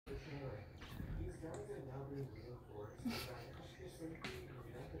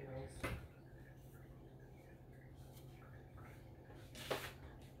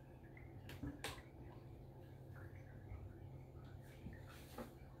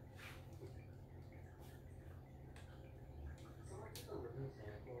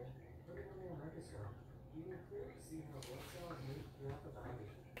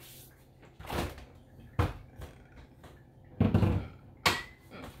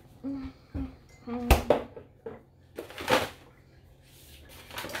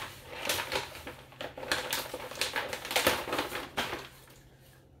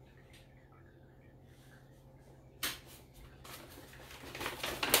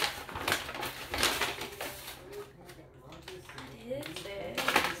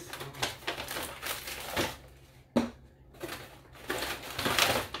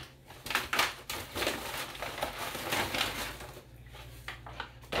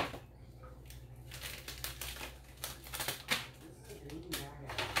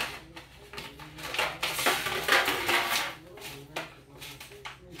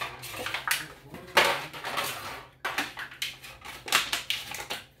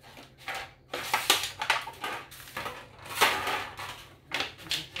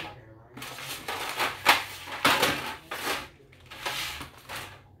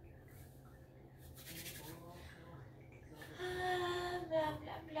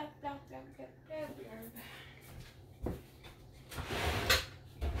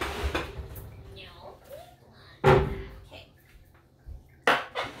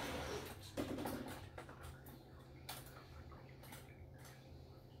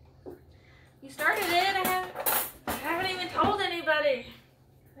You started it. I haven't even told anybody.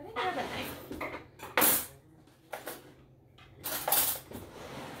 I didn't have a knife.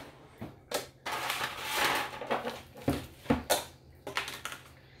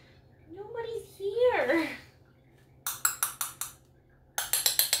 Nobody's here.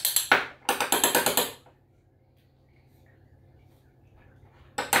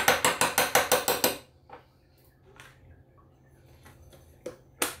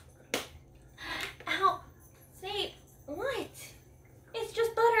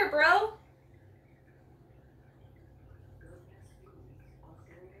 Bro.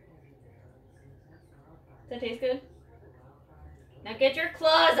 Does that taste good? Now get your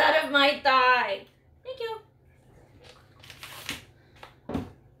claws out of my thigh. Thank you.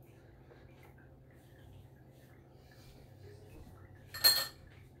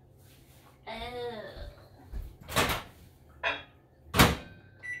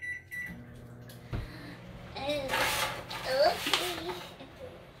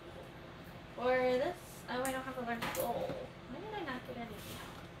 For this, oh, I don't have a large bowl. Why did I not get anything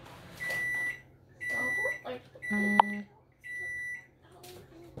out? So, like,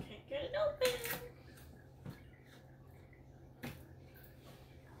 can't get it open.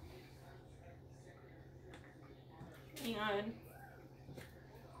 Hang on.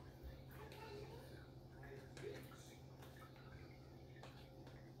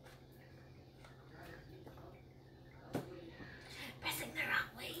 Pressing the wrong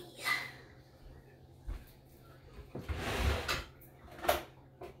way.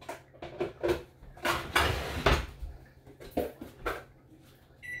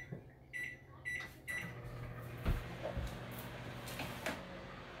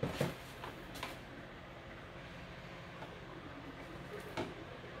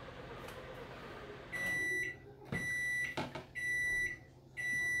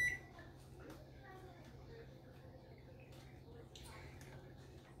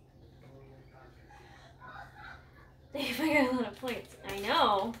 Dave, I got a lot of points. I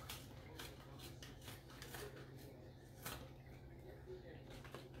know.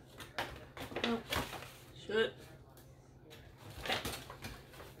 Oh, shit. Okay.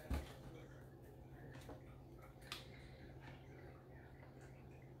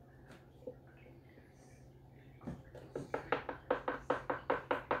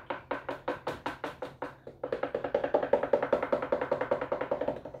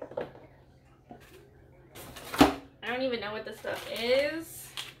 I don't even know what this stuff is,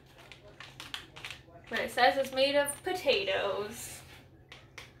 but it says it's made of potatoes.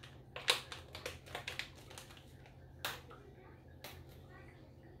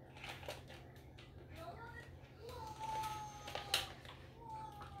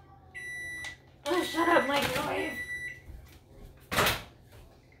 Oh, shut up, microwave.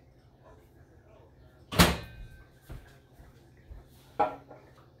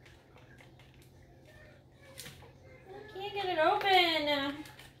 Get it open.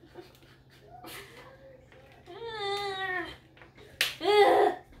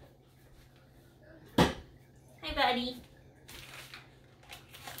 Hi, bud. buddy.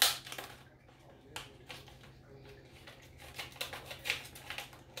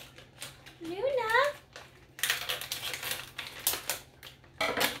 Luna.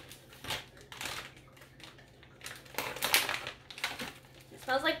 It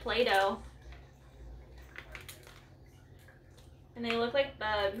smells like Play-Doh. And they look like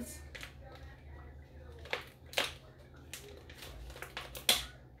bugs.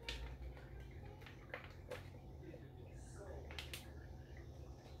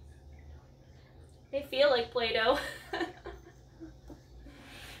 They feel like Play-Doh.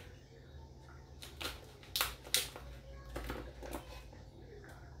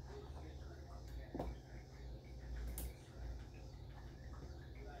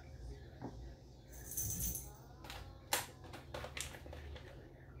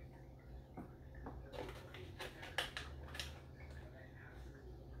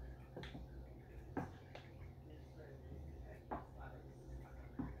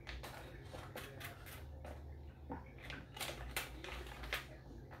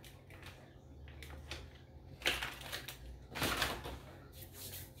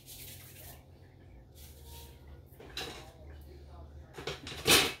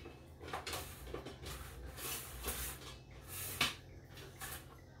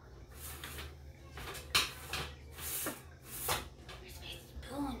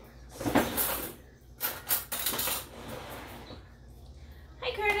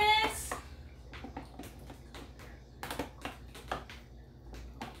 Hi, Curtis.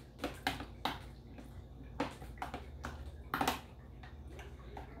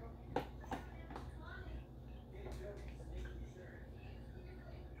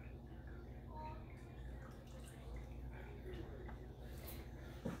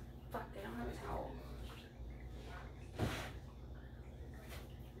 Fuck, I don't have a towel.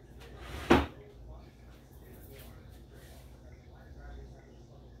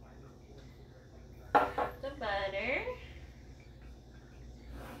 The butter.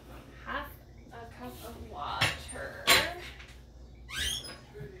 Half a cup of water.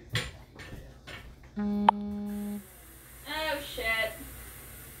 Oh shit.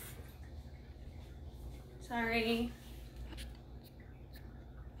 Sorry.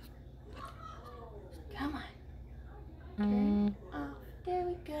 Come on. Turn it off. There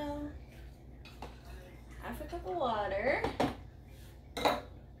we go. Half a cup of water.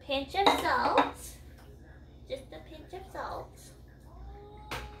 Pinch of salt. Just a pinch of salt.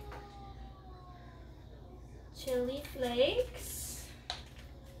 Chili flakes.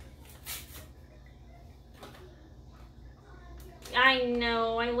 I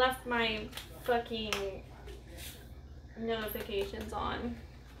know, I left my fucking notifications on.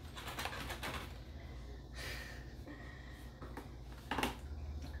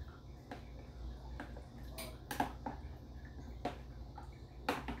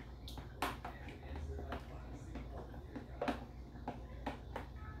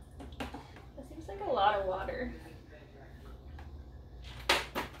 That seems like a lot of water.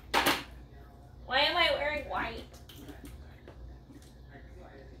 Why am I wearing white?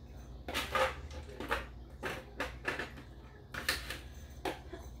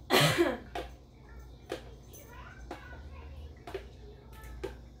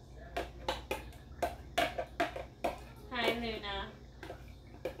 Hi, Luna.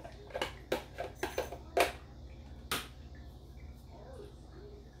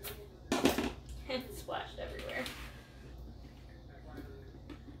 It's splashed everywhere.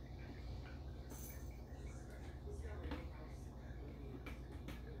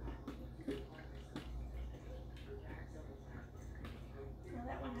 Well,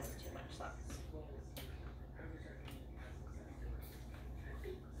 that one has too much sauce.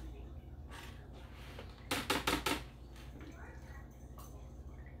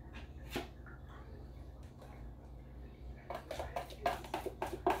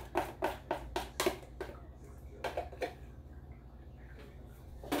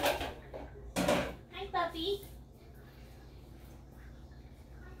 Hi, puppy.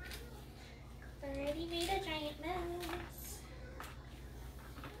 Already made a giant mess.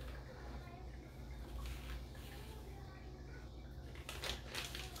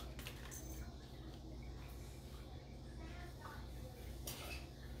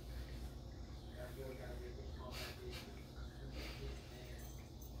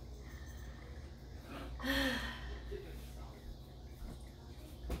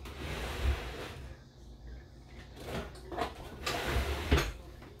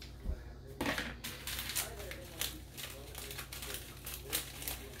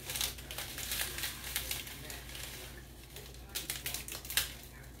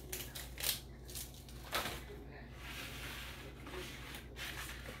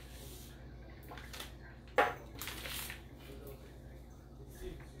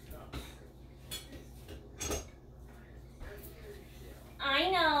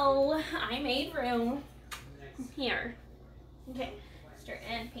 go. I made room. Here. Okay. Mustard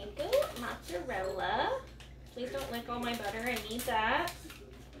and panko, mozzarella. Please don't lick all my butter. I need that.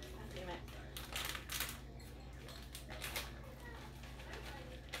 God damn it.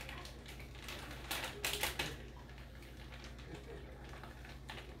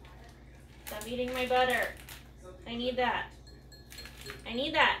 Stop eating my butter. I need that. I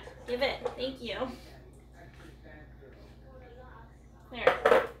need that. Give it. Thank you.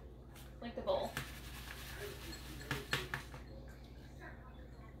 There. Like the bowl.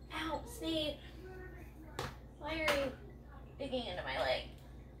 Ow, Snape. Why are you digging into my leg?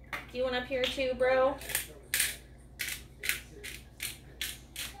 Do you want up here too, bro?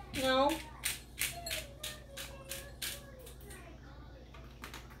 No?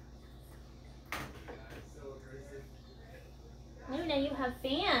 Luna, you have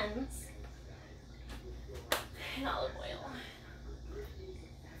fans. And olive oil.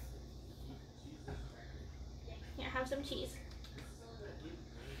 Here, have some cheese.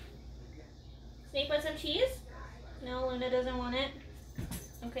 Snape, want some cheese? No, Luna doesn't want it.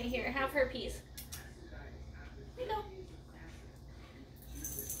 Okay, here, have her piece. Here you go.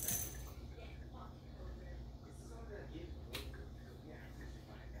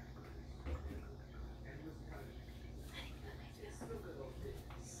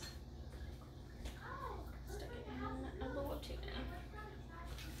 Stick it in a bowl of tuna.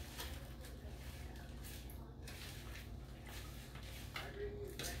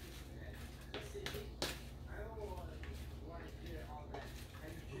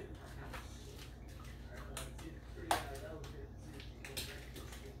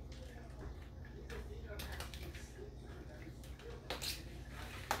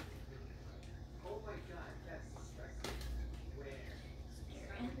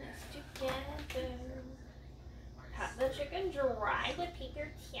 Together. Pat the chicken dry with paper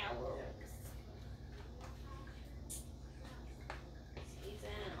towels.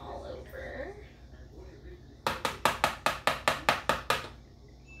 Season all over.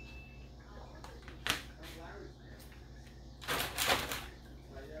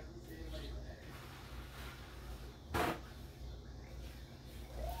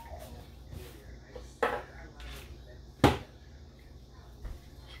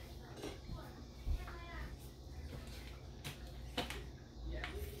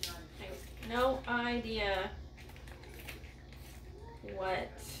 No idea what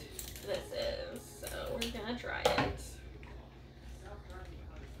this is, so we're gonna try it.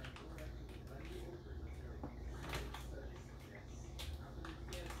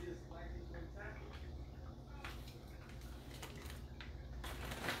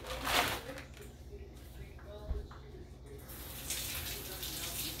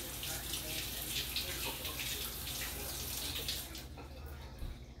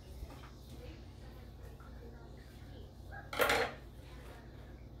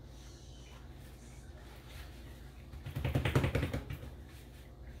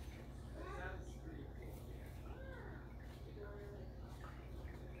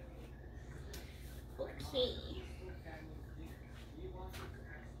 Okay.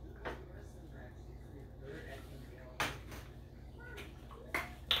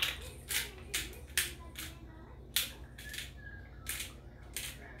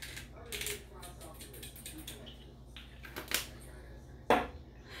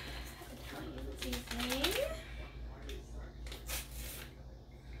 Italian seasoning.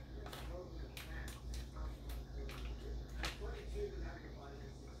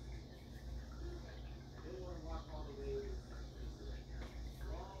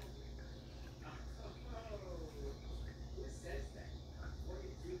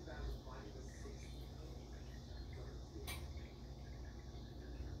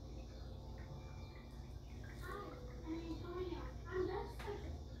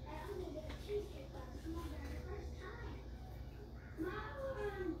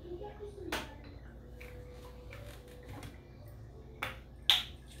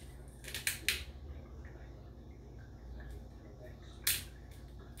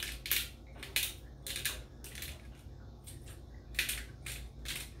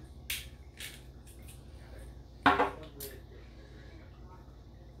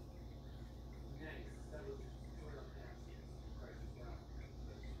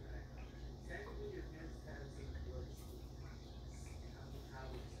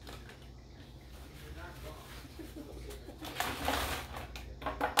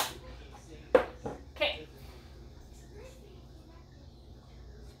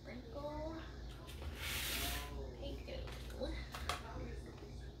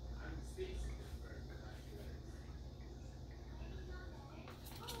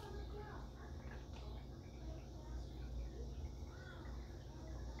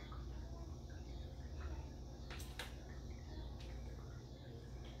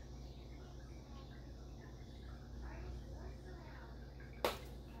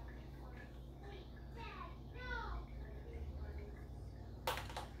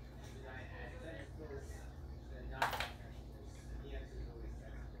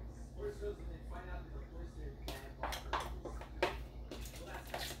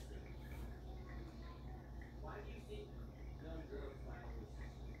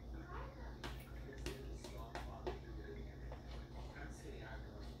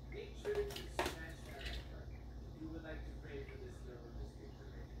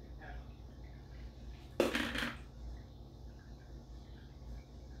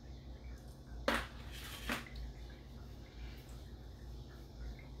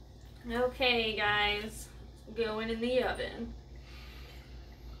 Okay, guys, going in the oven.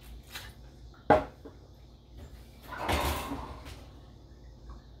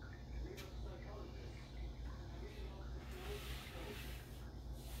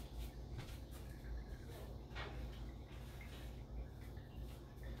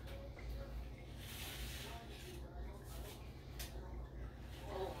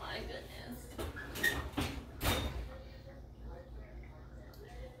 Oh my goodness.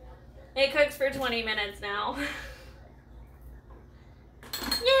 It cooks for 20 minutes now.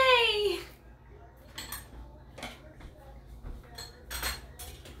 Yay!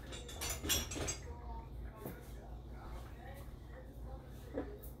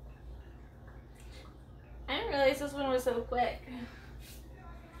 I didn't realize this one was so quick.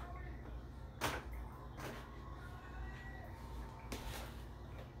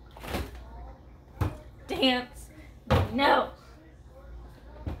 Dance. No.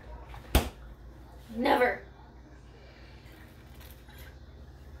 Never.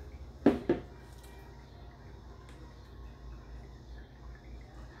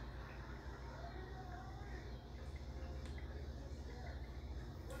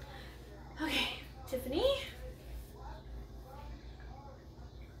 Okay, Tiffany.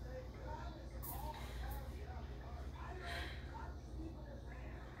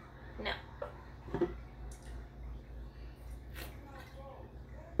 No.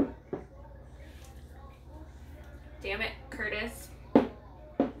 Damn it, Curtis.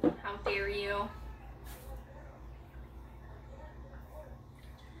 How dare you?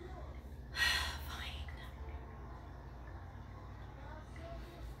 Fine.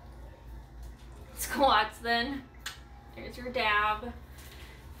 Squats then. There's your dab.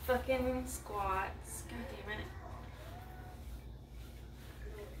 Fucking squats. God damn it.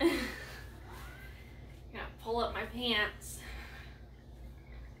 I'm gonna pull up my pants.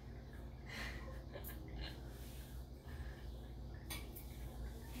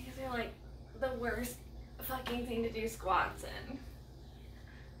 These are like the worst fucking thing to do squats in.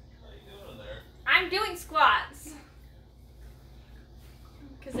 What are you doing there? I'm doing squats.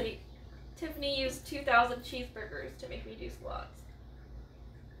 Because Tiffany used 2,000 cheeseburgers to make me do squats.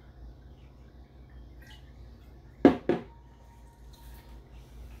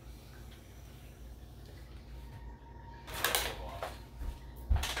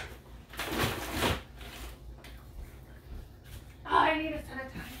 Oh, I need a set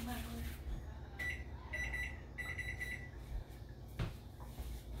of time.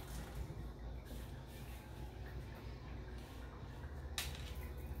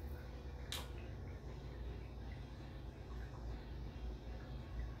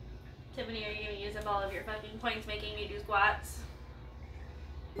 Tiffany, are you going to use up all of your fucking points making me do squats?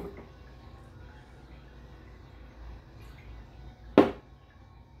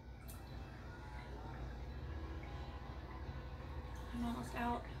 I'm almost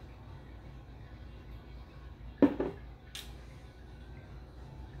out. Okay.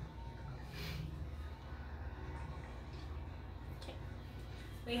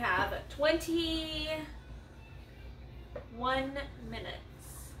 We have 21 minutes.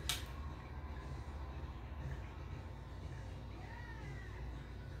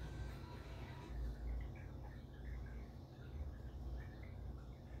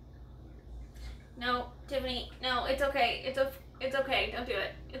 No, Tiffany, no, it's okay. It's okay. Don't do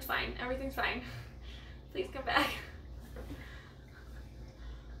it. It's fine. Everything's fine. Please come back.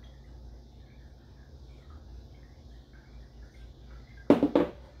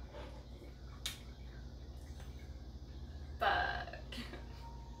 Fuck.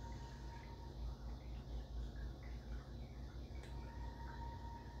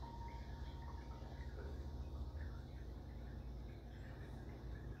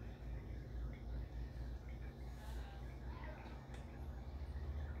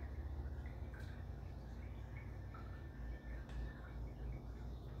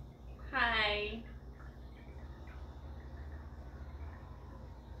 Hi.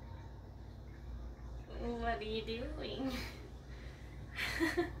 What are you doing?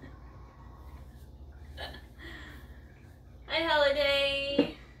 Hi,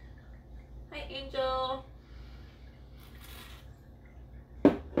 Holiday. Hi, Angel.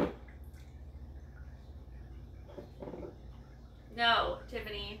 No,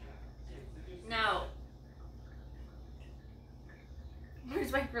 Tiffany. No.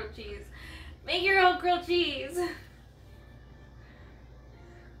 Where's my grilled cheese? Make your own grilled cheese.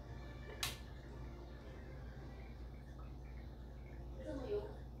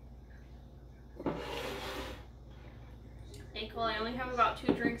 Hey, Cole, I only have about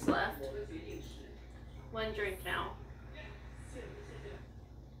 2 drinks left. 1 drink now.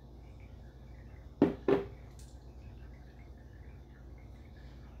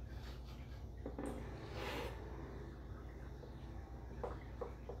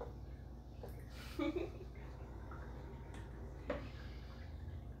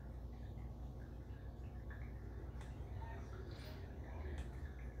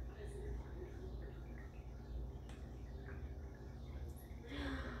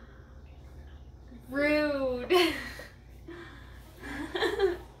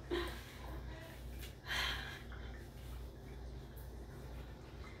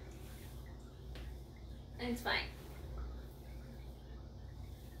 It's fine.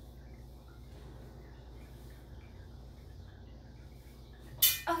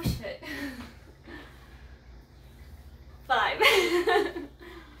 Oh shit. 5. You're doing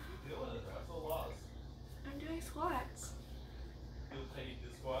it. That's a loss. I'm doing squats. You'll pay you do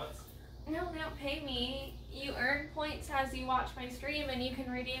squats? No, they don't pay me. You earn points as you watch my stream, and you can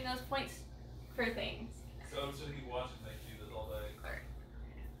redeem those points for things. So I'm just gonna keep watching and make you do this all day.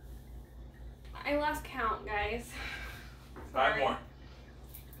 I lost count, guys. 5 Sorry. more.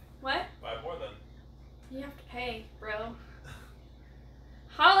 What? 5 more then. You have to pay, bro.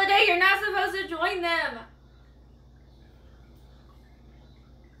 Holiday, you're not supposed to join them.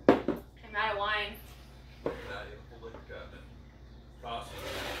 I'm out of wine. Not even full liquor cabinet. Toss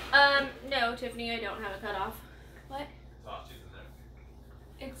cheese. No, Tiffany, I don't have a cutoff. What? Toss cheese in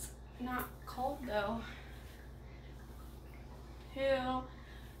there. It's not cold though. 2,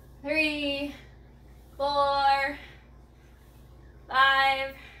 3, 4,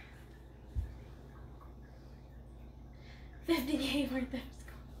 5. 50K worth of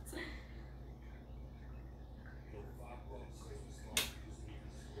squats.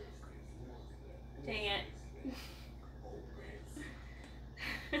 Dang it.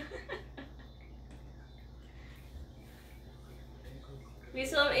 We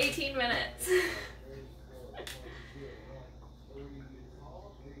still have 18 minutes.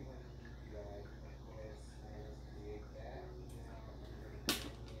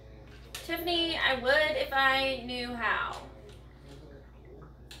 Tiffany, I would if I knew how.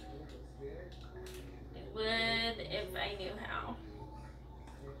 I would if I knew how.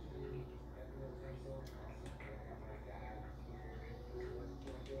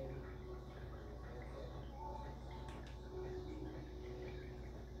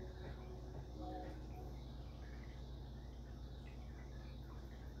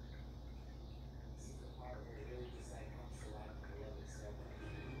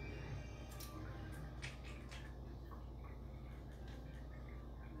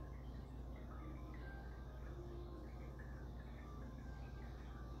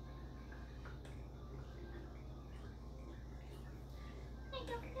 I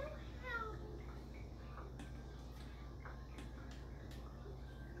don't know how.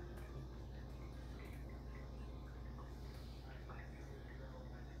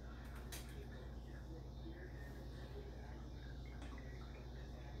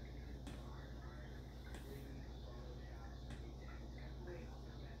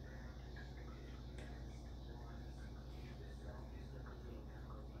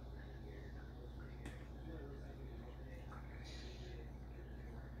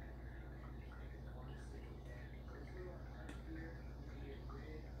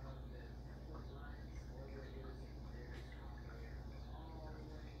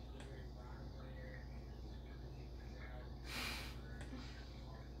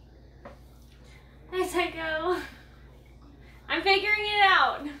 As I go, I'm figuring it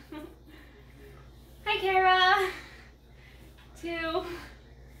out. Hi, Kara. 2,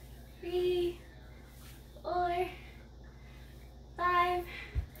 3, 4, 5.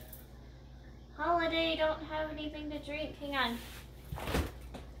 Holiday, don't have anything to drink. Hang on.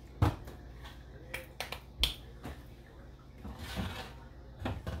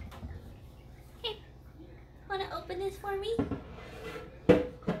 Hey, wanna open this for me?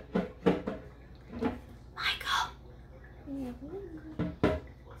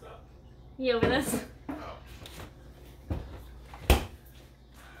 What's up? You open this? Oh.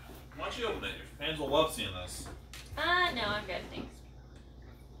 Why don't you open it? Your fans will love seeing this. No, I'm good, thanks.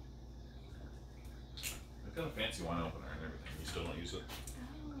 We've got a fancy wine opener and everything. You still don't use it?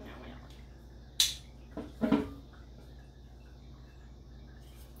 Oh, no, we don't.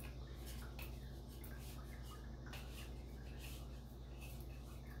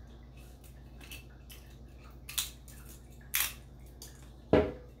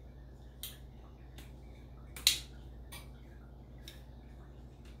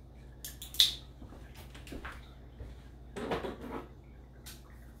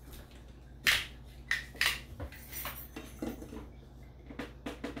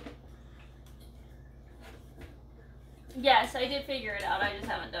 Yes, I did figure it out. I just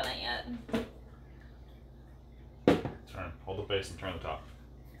haven't done it yet. Turn. Hold the base and turn the top.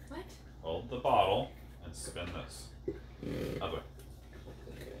 What? Hold the bottle and spin this. Other way.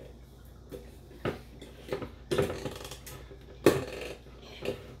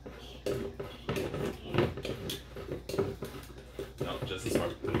 No, just this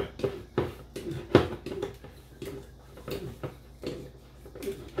part. There you go.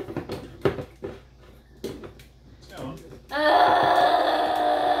 It's going.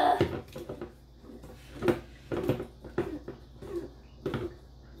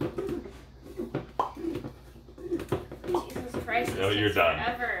 Oh, you're done.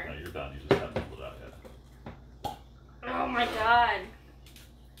 Forever. No, you're done. You just haven't pulled it out yet. Oh my god.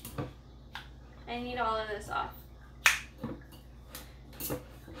 I need all of this off.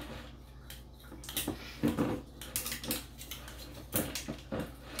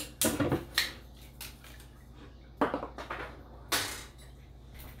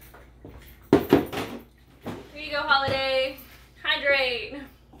 Here you go, Holiday. Hydrate.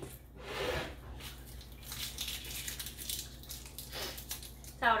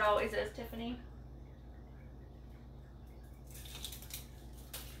 That's how it always is, Tiffany.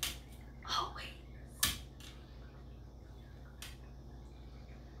 Always.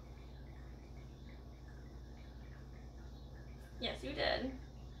 Yes, you did.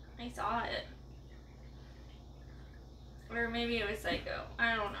 I saw it. Or maybe it was Psycho.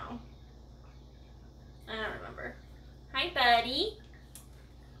 I don't know. I don't remember. Hi, buddy.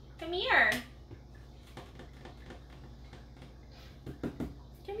 Come here.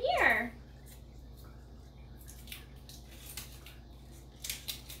 Come here.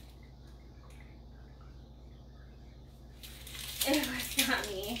 It was not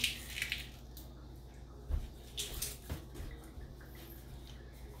me.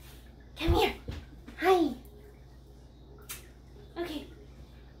 Come here. Hi. Okay.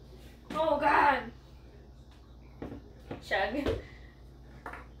 Oh, God. Chug.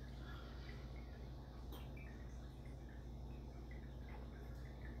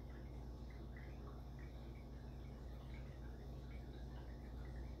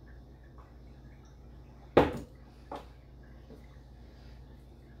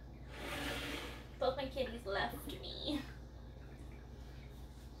 Both my kitties left me.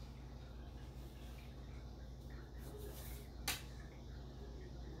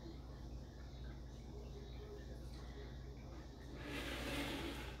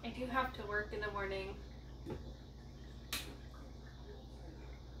 I do have to work in the morning.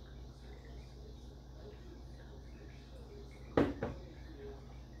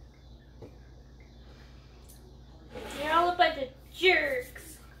 You're all a bunch of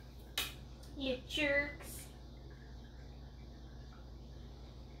jerks. You jerks.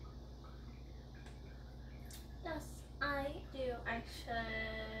 Yes, I do. I should.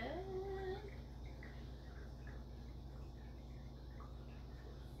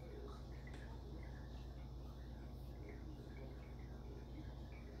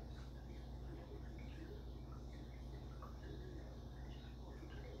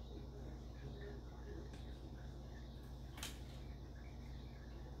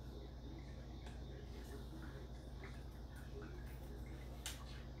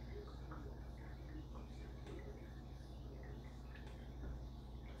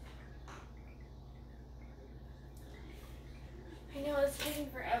 I know it's taking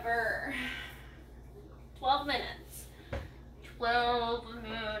forever. 12 minutes. 12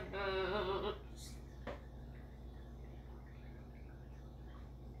 minutes.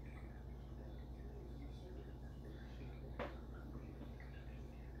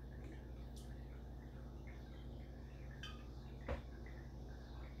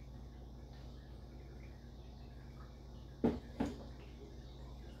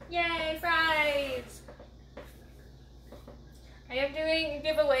 Yay, fries! I am doing a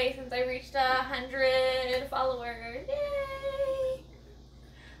giveaway since I reached 100 followers. Yay!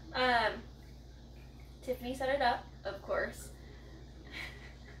 Tiffany set it up, of course.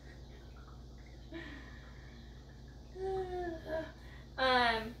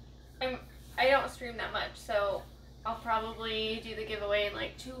 I don't stream that much, so I'll probably do the giveaway in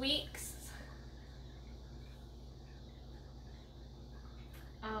like 2 weeks.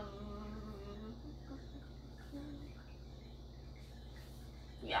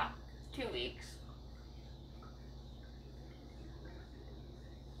 Yeah, 2 weeks.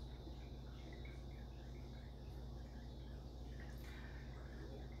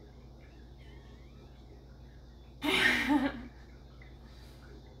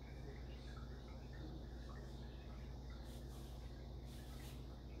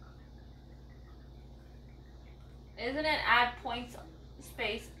 Isn't it add points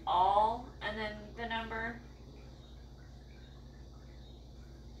space all and then the number?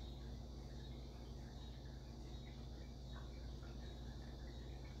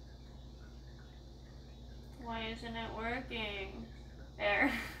 Why isn't it working?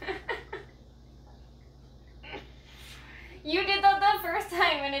 There. You did that the first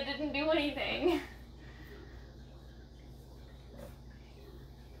time and it didn't do anything.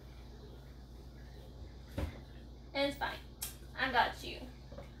 It's fine. I got you.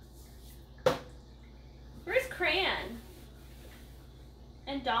 Where's Crayon?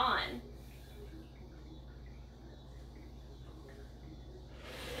 And Dawn?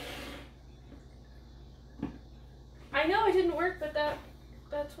 but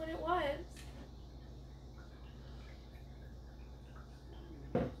that's what it was.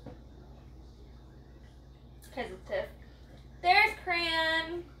 Hesitant. There's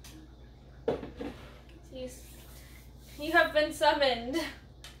Cran. You have been summoned.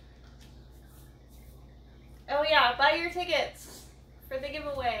 Oh yeah, buy your tickets for the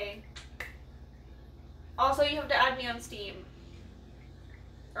giveaway. Also, you have to add me on Steam,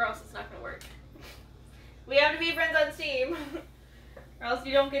 or else it's not gonna work. We have to be friends on Steam, or else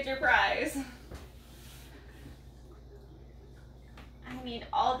you don't get your prize. I need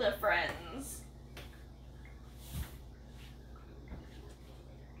all the friends.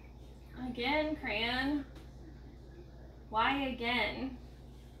 Again, Cran? Why again?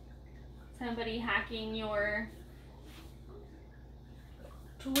 Somebody hacking your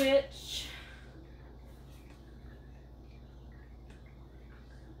Twitch.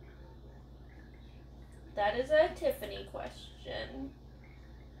 That is a Tiffany question.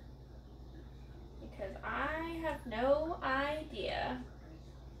 Because I have no idea.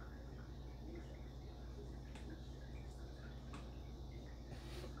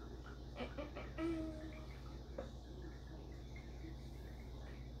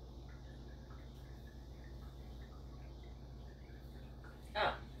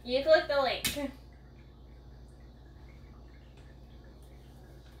 Oh, you click the link.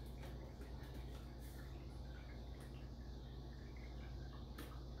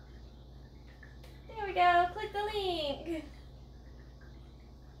 There we go, click the link.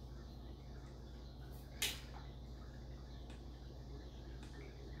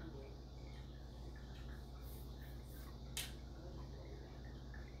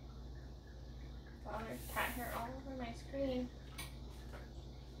 Oh, there's cat hair all over my screen.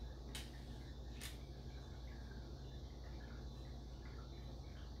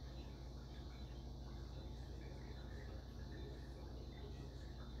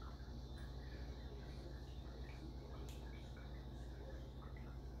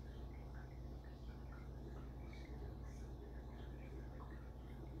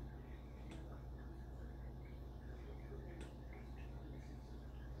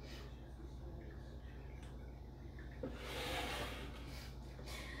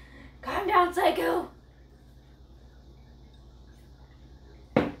 Calm down, Psycho!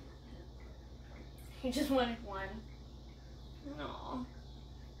 He just wanted one. No.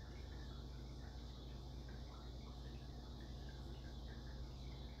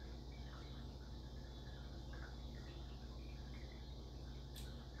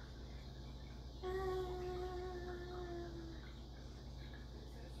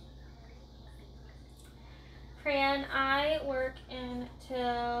 Fran, I work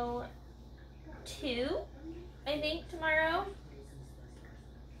until 2, I think, tomorrow.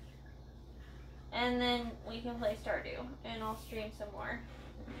 And then we can play Stardew, and I'll stream some more.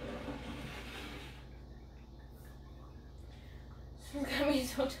 This got me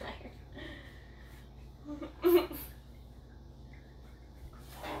so tired.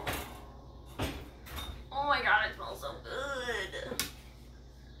 Oh my god, it smells so good.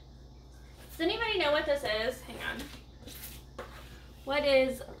 Does anybody know what this is? Hang on. What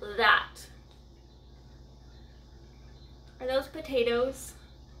is that? Are those potatoes?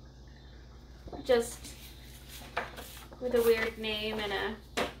 Just with a weird name and a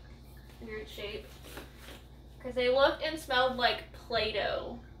weird shape. Because they looked and smelled like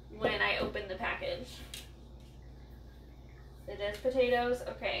Play-Doh when I opened the package. It is potatoes?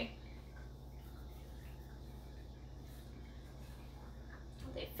 Okay.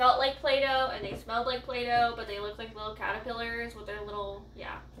 They felt like Play-Doh and they smelled like Play-Doh, but they looked like little caterpillars with their little,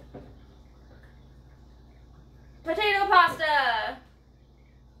 yeah. Potato pasta!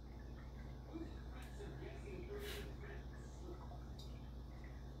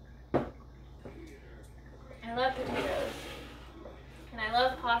 I love potatoes. And I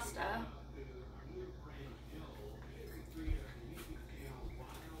love pasta.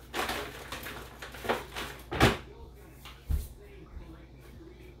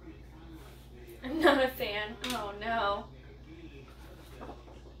 I'm not a fan. Oh no.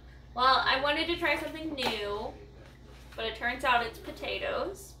 Well, I wanted to try something new, but it turns out it's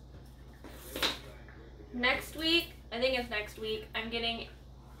potatoes. Next week, I think it's next week, I'm getting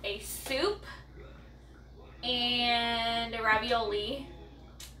a soup and a ravioli.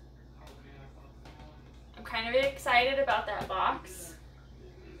 I'm kind of excited about that box.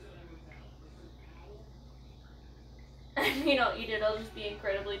 If you don't eat it, I'll just be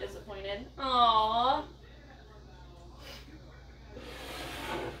incredibly disappointed. Aww.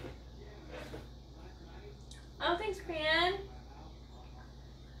 Oh, thanks, Cran.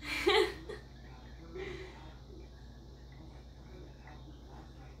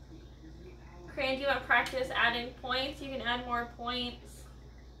 Crayon, do you want to practice adding points? You can add more points.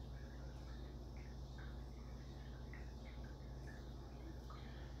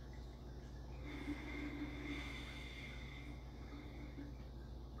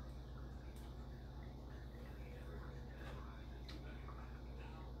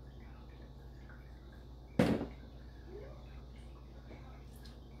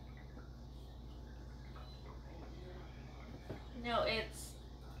 No, it's...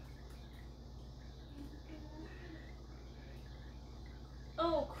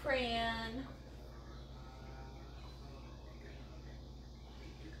 Oh, Crayon.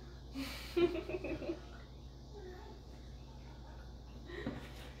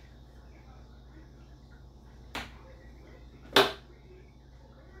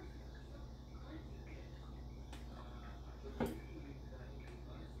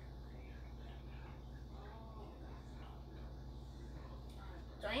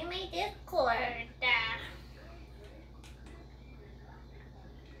 Join my Discord.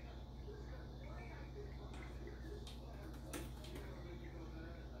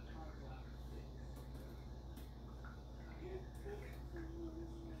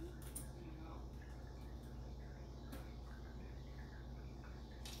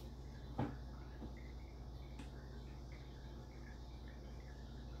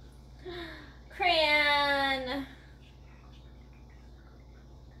 Crayon.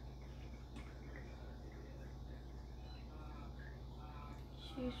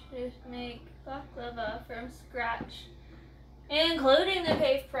 You should make baklava from scratch, including the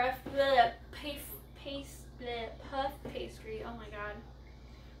puff pastry. Oh my god.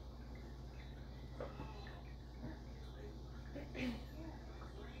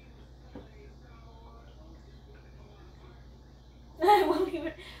 I won't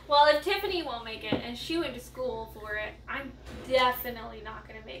even. Well, if Tiffany won't make it, and she went to school for it, I'm definitely not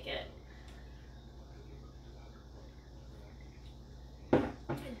gonna make it.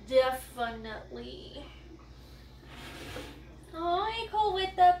 Definitely. Oh, I go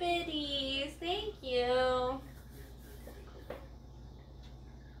with the biddies. Thank you.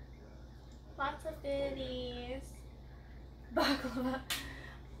 Lots of biddies. Baklava.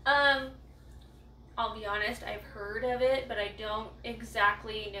 I'll be honest, I've heard of it, but I don't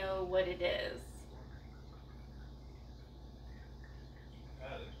exactly know what it is.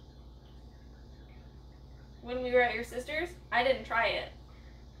 When we were at your sister's, I didn't try it.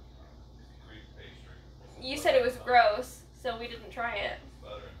 You said it was gross, so we didn't try it.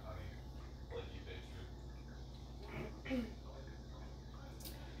 Butter and honey, flaky pastry.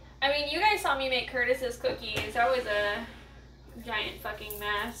 I mean, you guys saw me make Curtis's cookies. That was a giant fucking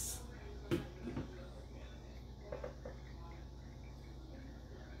mess.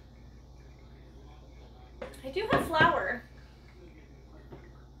 I do have flour.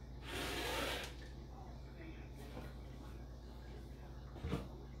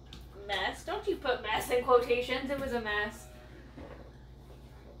 Mess? Don't you put mess in quotations. It was a mess.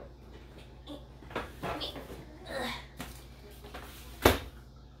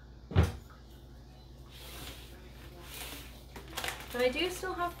 But I do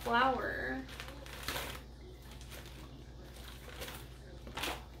still have flour.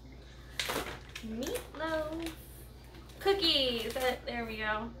 Meatloaf. Cookies. There we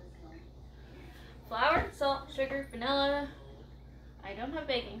go. Flour, salt, sugar, vanilla. I don't have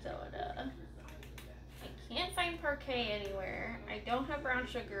baking soda. I can't find parquet anywhere. I don't have brown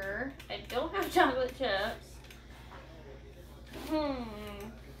sugar. I don't have chocolate chips.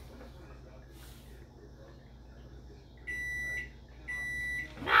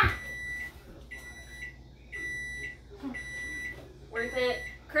 Ah! Worth it.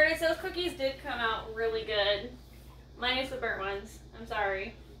 Curtis, those cookies did come out really good. Minus the burnt ones. I'm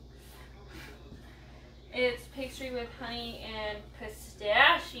sorry. It's pastry with honey and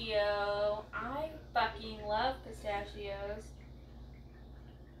pistachio. I fucking love pistachios.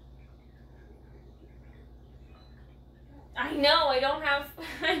 I know, I don't have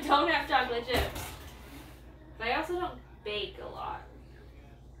chocolate chips. But I also don't bake a lot.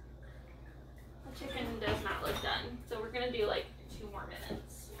 The chicken does not look done. So we're gonna do like 2 more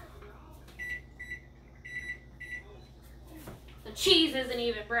minutes. The cheese isn't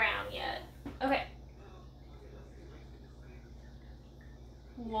even brown yet. Okay.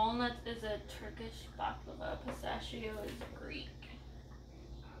 Walnut is a Turkish baklava. Pistachio is Greek.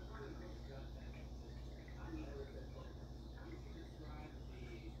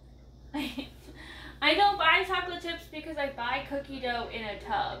 I don't buy chocolate chips because I buy cookie dough in a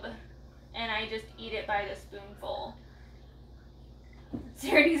tub and I just eat it by the spoonful.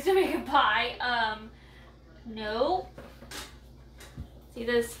 Sarah needs to make a pie. No. See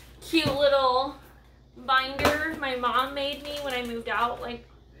this cute little binder my mom made me when I moved out like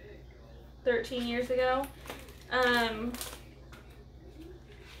 13 years ago.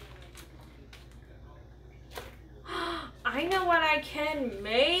 I know what I can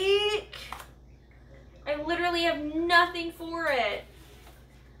make. I literally have nothing for it.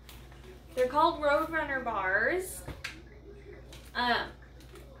 They're called Roadrunner bars.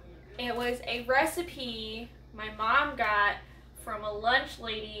 It was a recipe my mom got from a lunch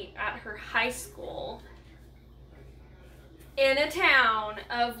lady at her high school in a town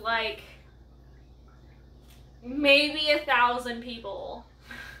of like maybe 1,000 people.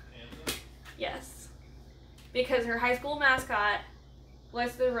 Yes. Because her high school mascot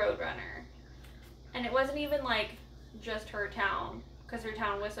was the Roadrunner. And it wasn't even like just her town, because her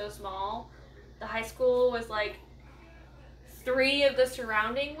town was so small. The high school was like 3 of the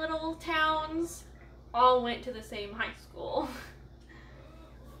surrounding little towns all went to the same high school.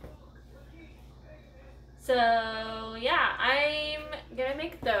 So yeah, I'm gonna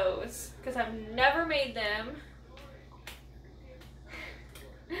make those because I've never made them.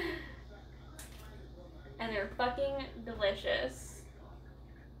 And they're fucking delicious.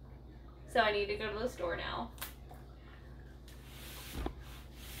 So I need to go to the store now.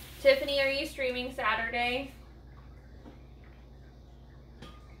 Tiffany, are you streaming Saturday?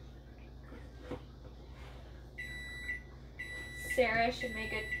 Sarah should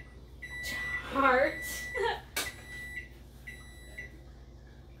make a tart.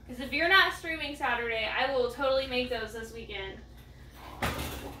 Because if you're not streaming Saturday, I will totally make those this weekend.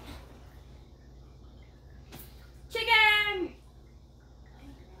 Chicken!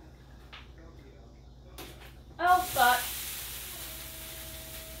 Oh, fuck.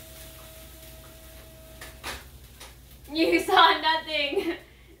 You saw nothing.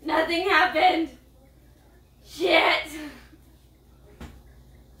 Nothing happened. Shit.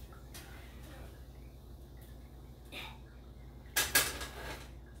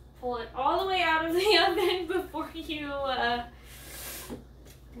 Pull it all the way out of the oven before you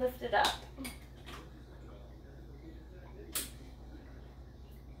lift it up.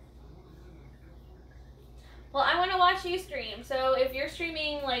 Well, I want to watch you stream. So if you're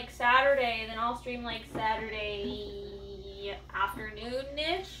streaming like Saturday, then I'll stream like Saturday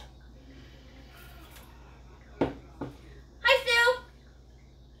afternoon-ish. Hi, Stu!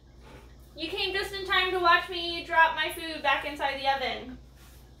 You came just in time to watch me drop my food back inside the oven.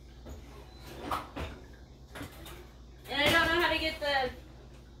 And I don't know how to get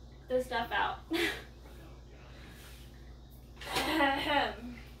the stuff out.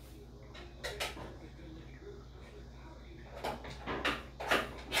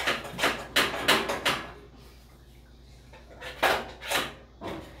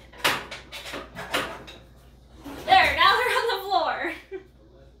 There, now they're on the floor.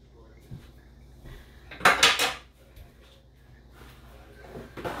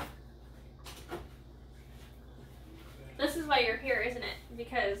 This is why you're here, isn't it?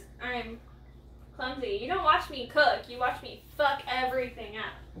 Because I'm clumsy. You don't watch me cook, you watch me fuck everything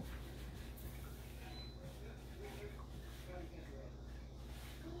up.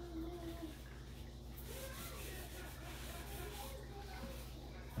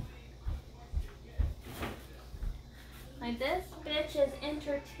 Like, this bitch is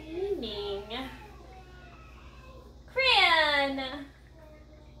entertaining. Crayon!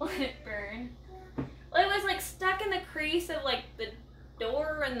 Let it burn. Well, it was like stuck in the crease of like the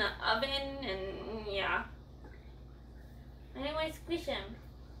door and the oven, and yeah. I didn't want to squish him.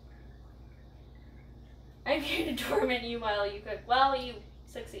 I'm here to torment you while you cook. Well, you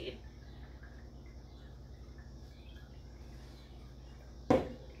succeed.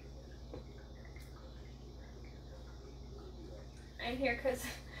 I'm here because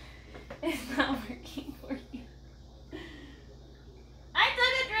it's not working for you. I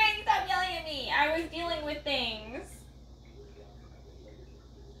took a drink! Stop yelling at me! I was dealing with things.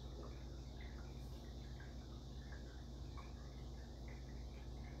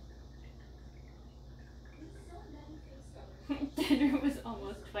 Dinner was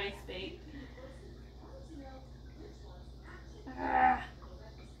almost twice baked. Ah.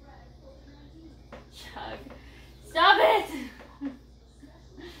 Chug. Stop it!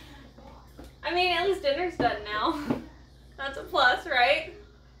 I mean, at least dinner's done now. That's a plus, right?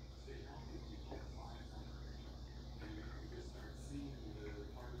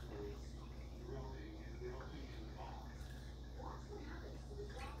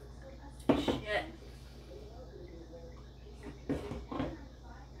 Shit.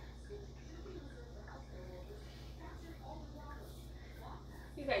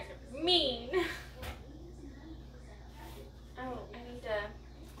 You guys are mean. Oh, I need to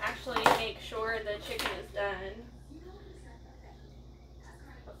actually sure the chicken is done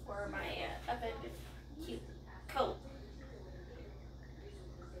before my oven is cute cold.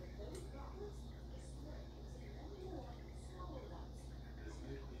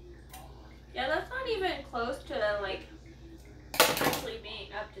 Yeah, that's not even close to like actually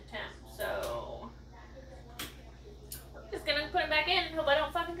being up to temp, so I'm just gonna put them back in and hope I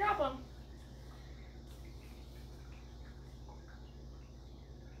don't fucking drop them.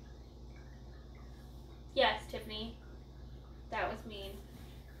 Yes, Tiffany, that was mean.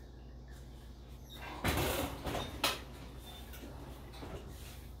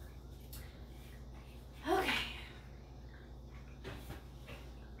 Okay.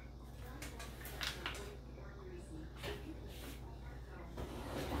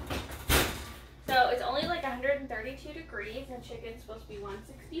 So it's only like 132 degrees and chicken's supposed to be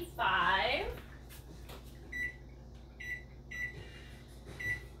 165.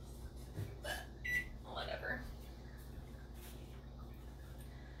 But whatever.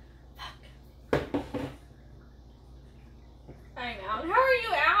 Fuck. I'm out. How are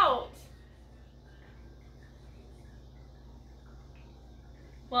you out?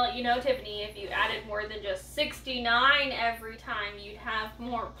 Well, you know, Tiffany, if you added more than just 69 every time, you'd have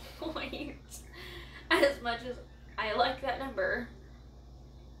more points. As much as I like that number.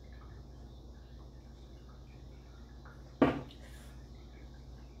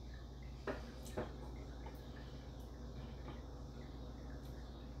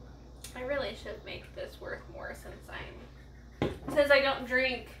 I really should make this worth more since I don't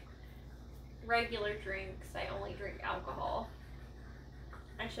drink regular drinks. I only drink alcohol.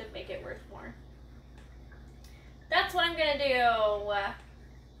 I should make it worth more. That's what I'm gonna do.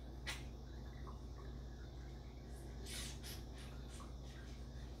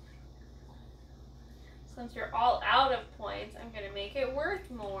 Since you're all out of points, I'm gonna make it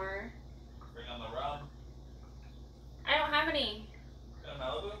worth more. Bring on the rum. I don't have any. Got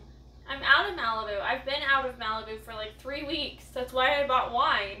Malibu? I'm out of Malibu. I've been out of Malibu for like 3 weeks. That's why I bought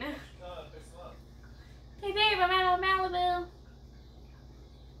wine. Fix them up. Hey babe, I'm out of Malibu.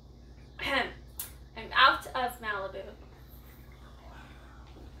 I'm out of Malibu.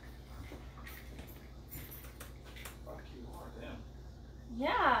 Fuck you hard, damn.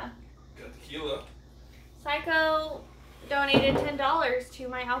 Yeah. Got tequila. Psycho donated $10 to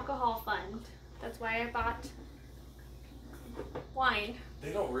my alcohol fund. That's why I bought wine.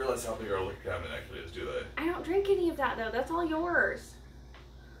 They don't realize how big our liquor cabinet actually is, do they? I don't drink any of that though. That's all yours.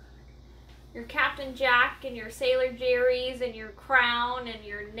 Your Captain Jack and your Sailor Jerry's and your Crown and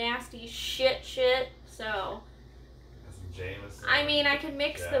your nasty shit. So. Got some Jameson. I mean, I could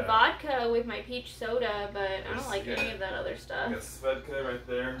mix the vodka with my peach soda, but I don't like any of that other I stuff. got Svedka right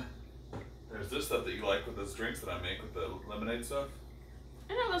there. There's this stuff that you like with those drinks that I make with the lemonade stuff.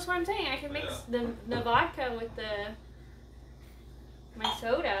 I know, that's what I'm saying. I can mix the vodka with my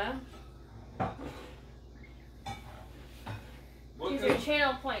soda. These are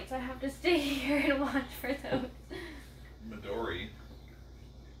channel points. I have to stay here and watch for those. Midori.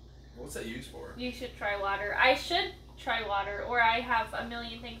 What's that used for? You should try water. I should try water, or I have a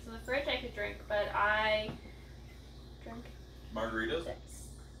million things in the fridge I could drink, but I drink Margaritas? this.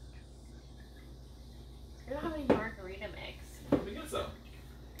 I don't have any margarita mix. Let me get some.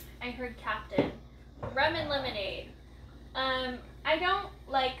 I heard Captain. Rum and lemonade. I don't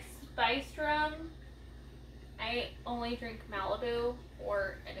like spiced rum. I only drink Malibu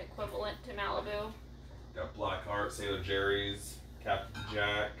or an equivalent to Malibu. Got Blackheart, Sailor Jerry's, Captain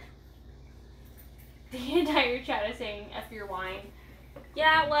Jack. The entire chat is saying F your wine.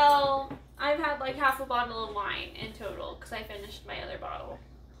 Yeah, well, I've had like half a bottle of wine in total because I finished my other bottle.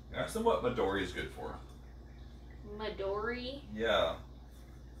 Ask them what Midori is good for. Midori? Yeah.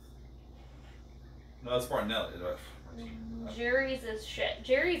 No, it's Martinelli. Jerry's is shit.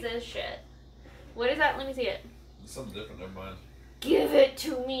 Jerry's is shit. What is that? Let me see it. It's something different, never mind. Give it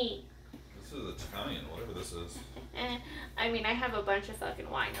to me. This is Italian, whatever this is. I mean, I have a bunch of fucking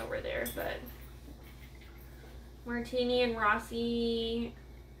wine over there, but Martini and Rossi.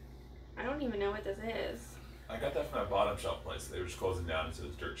 I don't even know what this is. I got that from my bottom shelf place. They were just closing down and said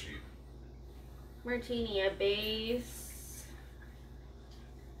it's dirt cheap. Martini, a base.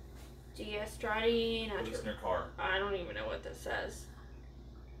 Giastrati. Put this in your car. I don't even know what this says.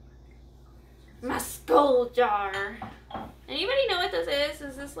 My skull jar. Anybody know what this is?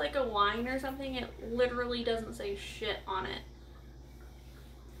 Is this like a wine or something? It literally doesn't say shit on it.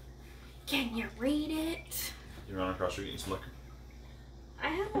 Can you read it? You run across the street and some liquor? I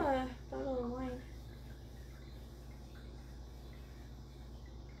have a bottle of wine.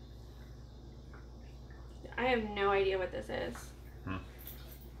 I have no idea what this is.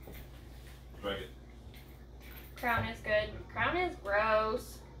 Drink it. Crown is good. Crown is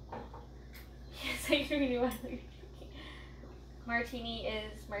gross. Yes, I knew I was Martini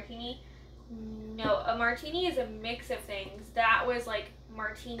is martini. No, a martini is a mix of things. That was like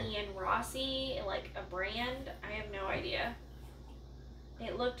Martini and Rossi, like a brand. I have no idea.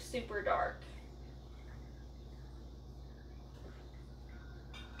 It looked super dark.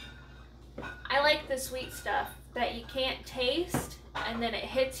 I like the sweet stuff that you can't taste and then it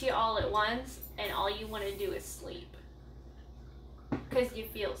hits you all at once and all you want to do is sleep. Because you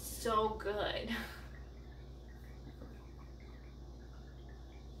feel so good.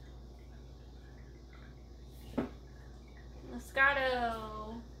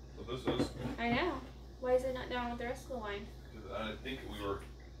 Moscato. So this is. I know. Why is it not down with the rest of the wine? I think we were.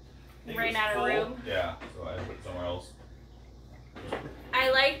 Ran out of room. Yeah, so I put it somewhere else. I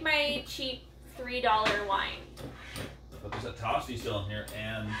like my cheap $3 wine. But there's a Tosti still in here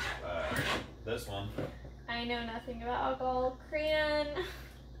and this one. I know nothing about alcohol. Crayon.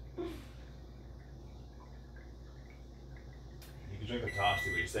 You can drink the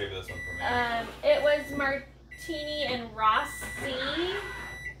Tosti, but you save this one for me. It was Martini and Rossi.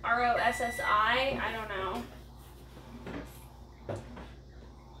 Rossi. I don't know.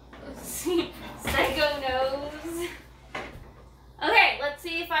 Let's see. Psycho knows. Okay, let's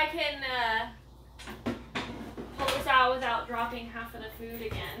see if I can pull this out without dropping half of the food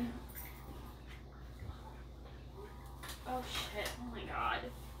again. Oh shit, oh my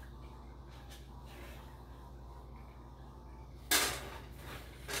god.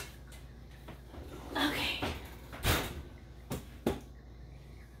 Okay.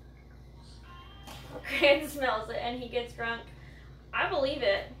 Grant smells it and he gets drunk. I believe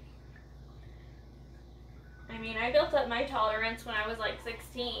it. I mean, I built up my tolerance when I was like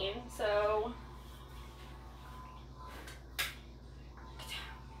 16, so.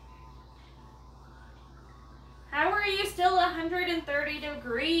 How are you still 130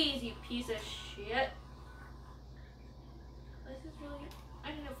 degrees, you piece of shit? This is really.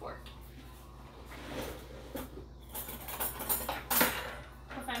 I need a fork.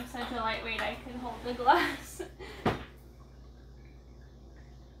 If I'm such a lightweight, I can hold the glass.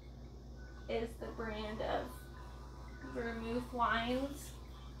 Is the brand of vermouth wines.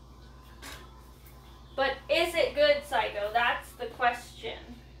 But is it good, Psycho? That's the question.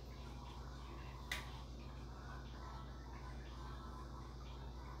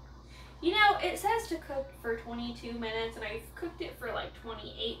 You know, it says to cook for 22 minutes, and I've cooked it for like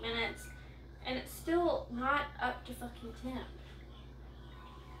 28 minutes, and it's still not up to fucking temp.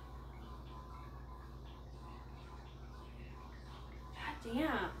 God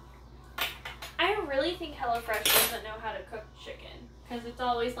damn. I really think HelloFresh doesn't know how to cook chicken, because it's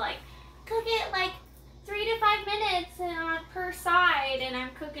always like, cook it like 3 to 5 minutes per side, and I'm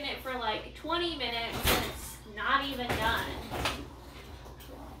cooking it for like 20 minutes, and it's not even done.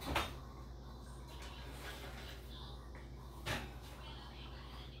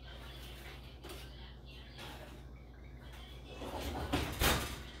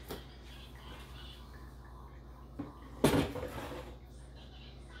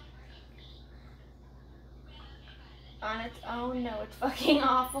 On its own, no, it's fucking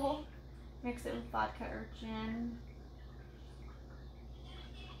awful. Mix it with vodka or gin.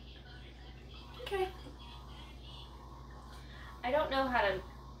 Okay. I don't know how to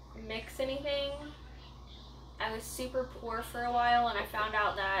mix anything. I was super poor for a while and I found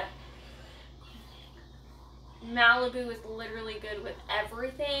out that Malibu is literally good with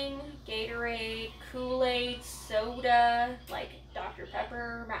everything. Gatorade, Kool-Aid, soda, like Dr.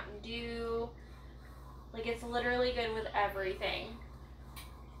 Pepper, Mountain Dew. Like, it's literally good with everything.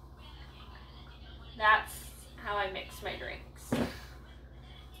 That's how I mix my drinks.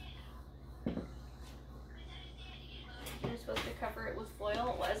 You're supposed to cover it with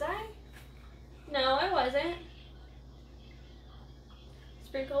foil. Was I? No, I wasn't.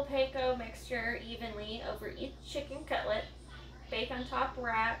 Sprinkle panko mixture evenly over each chicken cutlet. Bake on top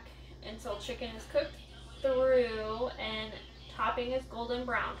rack until chicken is cooked through and topping is golden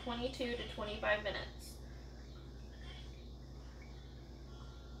brown, 22 to 25 minutes.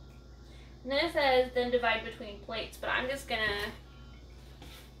 And then it says, then divide between plates, but I'm just gonna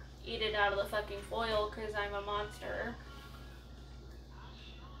eat it out of the fucking foil because I'm a monster.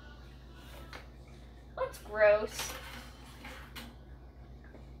 That's gross.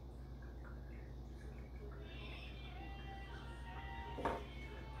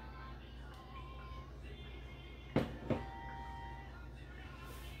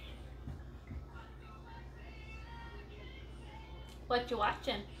 What you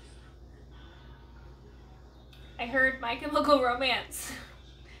watching? I heard My Chemical Romance.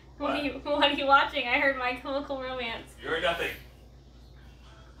 What are you watching? I heard My Chemical Romance. You're nothing.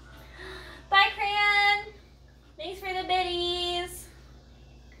 Bye, Crayon. Thanks for the biddies.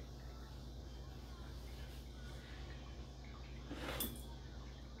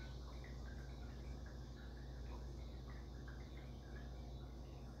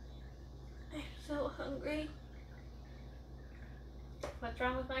 I'm so hungry. What's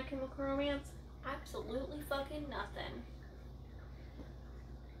wrong with My Chemical Romance? Absolutely fucking nothing.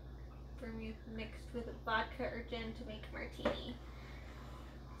 Vermouth mixed with vodka or gin to make martini.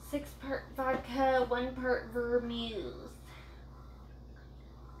 6-part vodka, 1 part vermouth.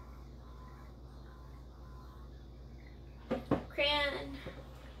 Crayon.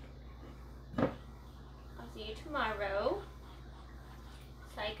 I'll see you tomorrow.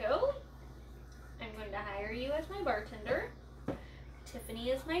 Psycho. I'm going to hire you as my bartender. Tiffany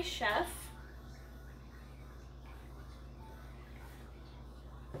is my chef.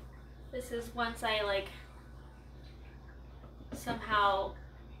 This is once I like somehow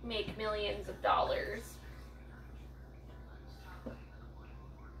make millions of dollars.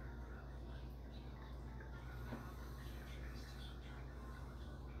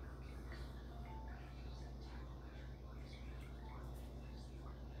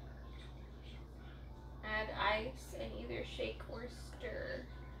 Add ice and either shake or stir.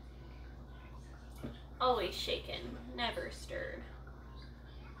 Always shaken, never stirred.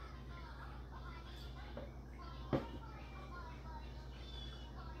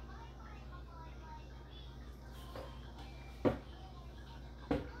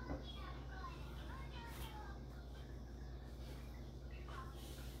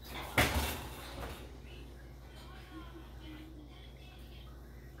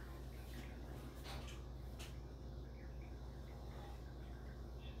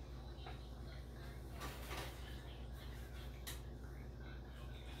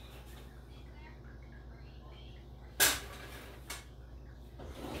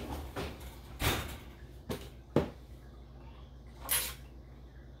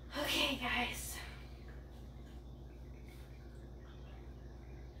 Okay, guys.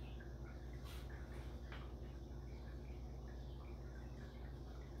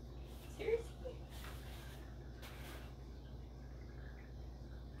 Seriously?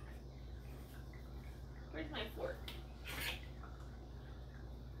 Where's my fork?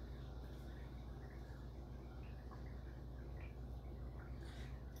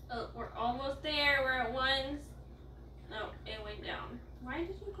 Oh, we're almost there. We're at 1. No, it went down. Why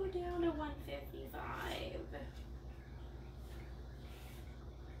did you go down to 155?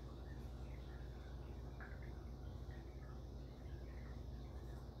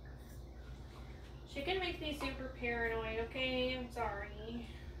 Chicken makes me super paranoid, okay? I'm sorry.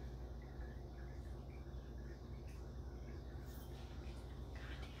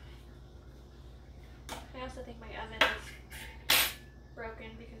 I also think my oven is broken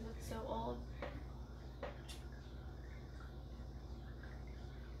because it's so old.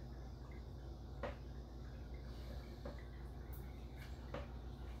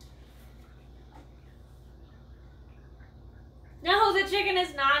 No, the chicken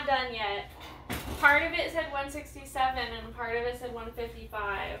is not done yet. Part of it said 167 and part of it said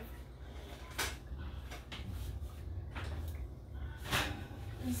 155.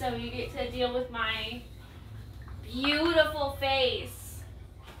 And so you get to deal with my beautiful face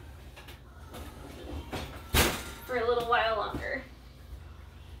for a little while longer.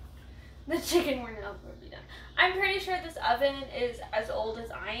 The chicken we're now going to be done. I'm pretty sure this oven is as old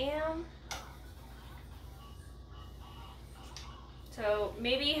as I am. So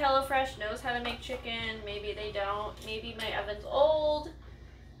maybe HelloFresh knows how to make chicken, maybe they don't. Maybe my oven's old,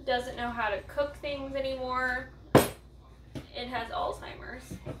 doesn't know how to cook things anymore. It has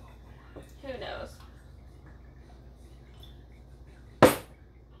Alzheimer's. Who knows?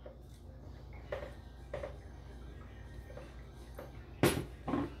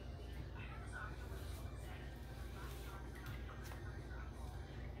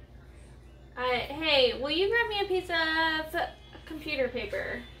 Hey, will you grab me a piece of computer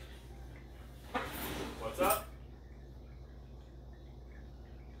paper? What's up?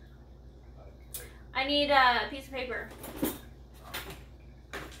 I need a piece of paper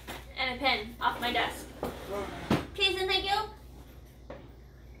and a pen off my desk. Please and thank you.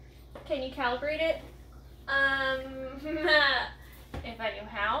 Can you calibrate it? If I knew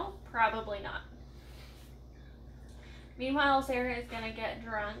how, probably not. Meanwhile, Sarah is gonna get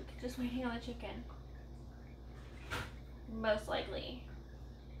drunk just waiting on the chicken. Most likely.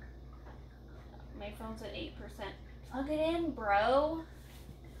 My phone's at 8%. Plug it in, bro.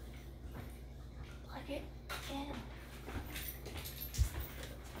 Plug it in.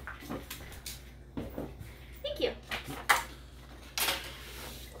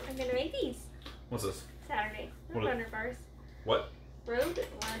 What's this? Saturday. What Runner bars. What? Road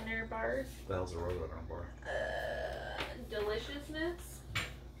runner bars. The hell's a roadrunner bar? Deliciousness.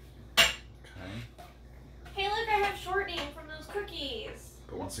 Okay. Hey, look, I have shortening from those cookies.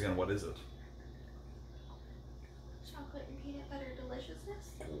 But once again, what is it? Chocolate and peanut butter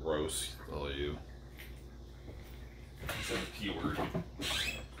deliciousness. Gross. Oh, you. That's a keyword.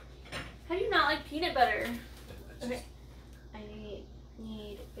 How do you not like peanut butter? Okay. I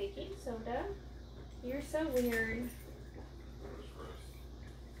need baking soda. You're so weird.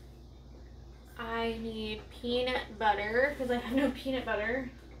 I need peanut butter because I have no peanut butter.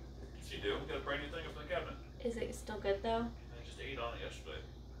 Yes, you do. We got a brand new thing up in the cabinet. Is it still good though? I just ate on it yesterday.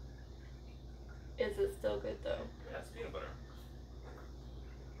 Is it still good though? Yeah, it's peanut butter.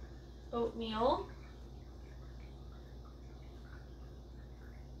 Oatmeal.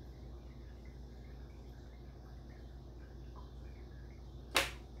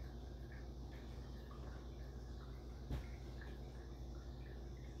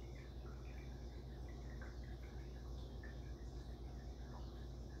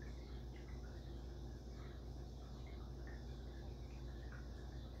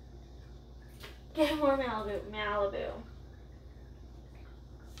 Get more Malibu.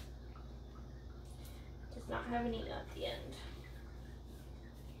 Does not have any at the end.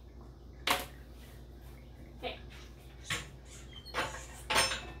 Okay.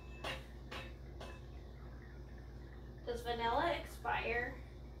 Does vanilla expire?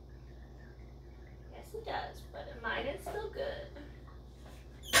 Yes, it does, but mine is still good.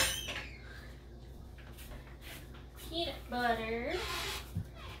 Peanut butter.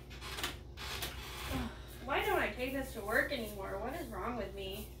 Why don't I take this to work anymore? What is wrong with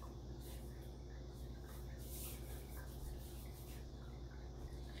me?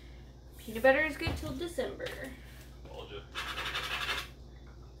 Peanut butter is good till December. Told you.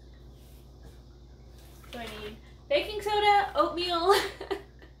 So I need baking soda, oatmeal,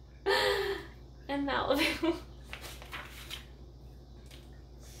 and Malibu.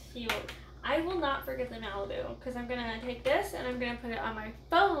 Cute. I will not forget the Malibu because I'm gonna take this and I'm gonna put it on my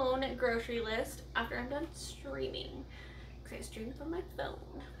phone grocery list after I'm done streaming. Because I stream from my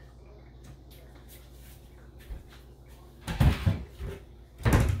phone.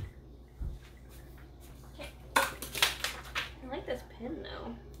 Okay. I like this pen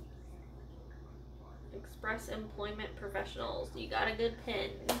though. Express Employment Professionals. You got a good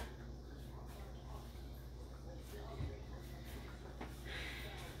pen.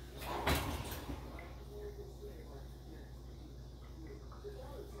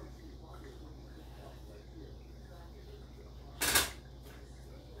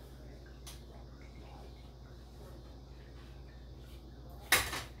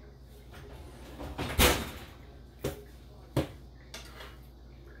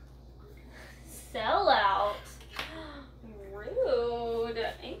 Sellout. Rude.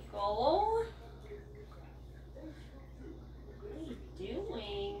 Ankle. What are you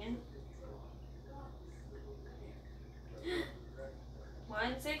doing?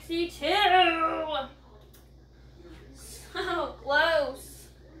 162. So close.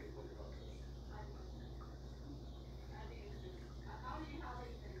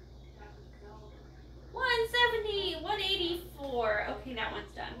 $170. $184. Okay, that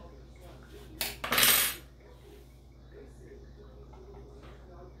one's done.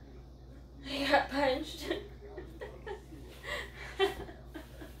 I got punched.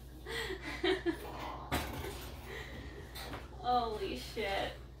 Holy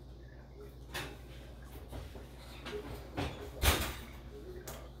shit.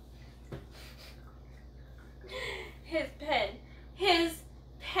 His pen. His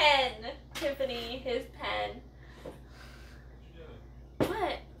pen. Tiffany, his pen.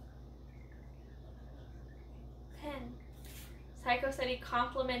 What? Pen. Psycho said he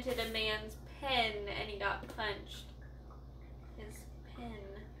complimented a man's pen and he got punched. His pen.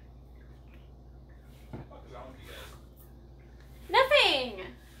 What is wrong with you guys? Nothing!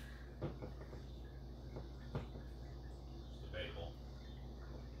 It's debatable.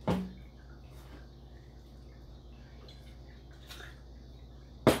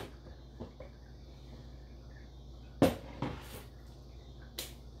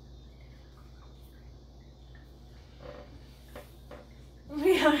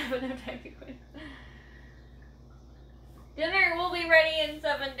 We don't have enough time to quit. Dinner will be ready in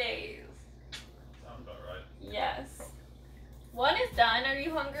 7 days. Sounds about right. Yes. One is done. Are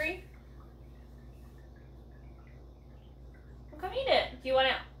you hungry? Well, come eat it. Do you want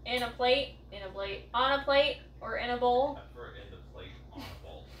it in a plate? In a plate. On a plate? Or in a bowl? I prefer it in the plate on a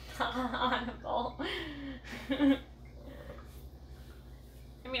bowl. On a bowl.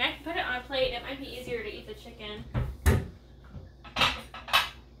 I mean, I can put it on a plate. It might be easier to eat the chicken.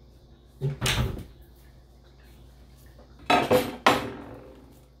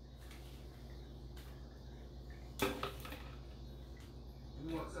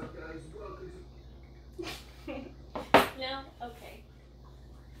 What's up, guys? Welcome to... No? Okay.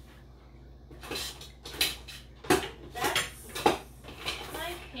 That's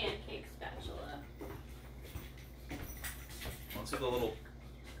my pancake spatula. Let's see the little.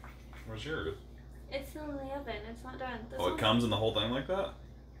 Where's yours? It's still in the oven. It's not done. This Oh, it one- comes in the whole thing like that?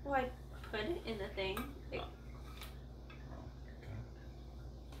 Well, I put it in the thing. It-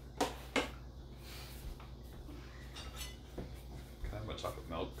 Can I have my chocolate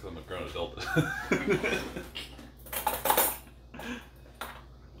milk? Because I'm a grown adult.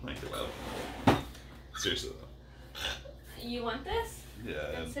 Thank you, love. Seriously though. You want this? Yeah,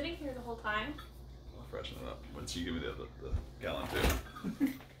 It's been and sitting here the whole time. I'll freshen it up once you give me the gallon too.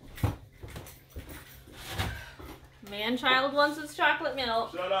 Man-child wants his chocolate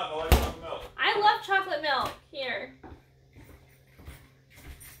milk. Shut up! I like chocolate milk. I love chocolate milk. Here.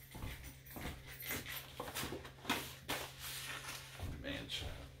 Man,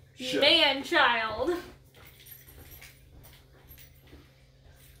 shit. Man-child.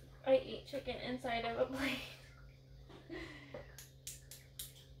 I eat chicken inside of a plate.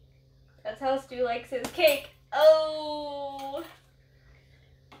 That's how Stu likes his cake. Oh!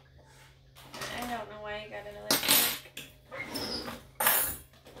 I don't know why I got another cake.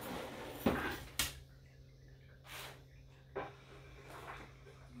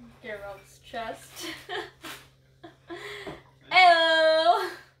 Gerald's chest. Oh!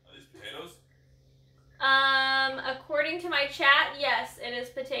 Are these potatoes? According to my chat, yes, it is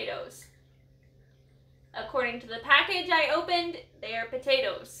potatoes. According to the package I opened, they are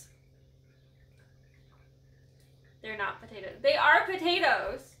potatoes. They're not potatoes. They are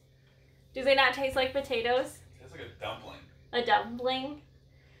potatoes. Do they not taste like potatoes? It tastes like a dumpling. A dumpling?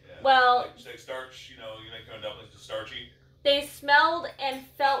 Yeah. Well- like starch, you know, you make your own dumplings just starchy. They smelled and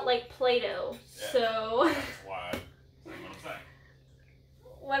felt like Play-Doh. Yeah. So, That's why I'm saying what I'm saying.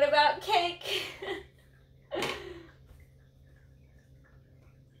 what about cake?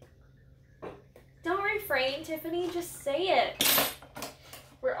 Don't refrain, Tiffany. Just say it.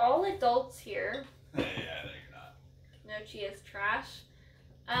 We're all adults here. Yeah, no, you're not. Gnocchi is trash.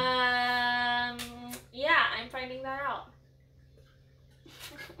 Yeah, I'm finding that out.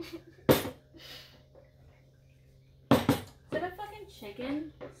 Is it a fucking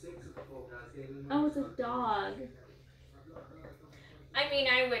chicken? Oh, it's a dog. I mean,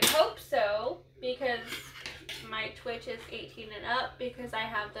 I would hope so, because my Twitch is 18 and up, because I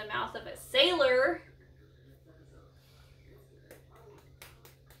have the mouth of a sailor.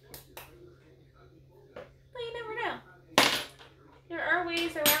 But you never know. There are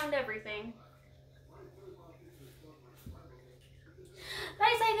ways around everything.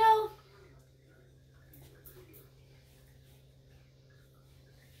 Bye, Psycho!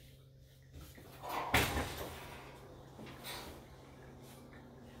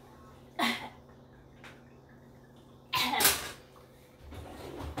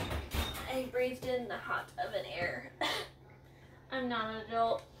 I breathed in the hot oven air. I'm not an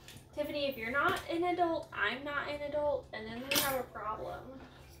adult. Tiffany, if you're not an adult, I'm not an adult, and then we have a problem.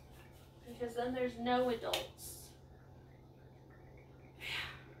 Because then there's no adults.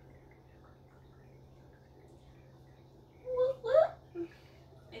 Whoop, whoop.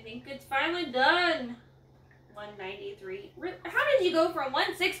 I think it's finally done. 193. How did you go from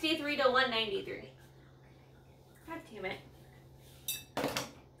 163 to 193? God damn it.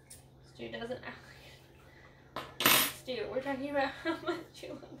 Stu doesn't act. Stu, we're talking about how much you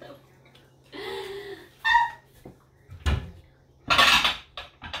love them.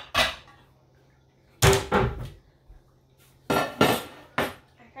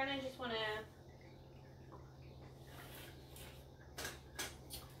 I kind of just want to.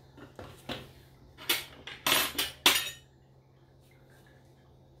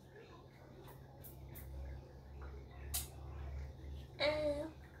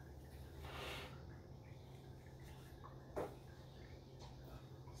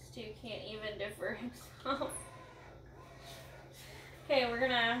 Stu can't even defer himself. Okay, we're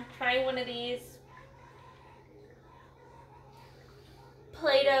gonna try one of these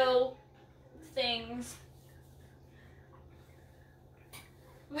Play-Doh things.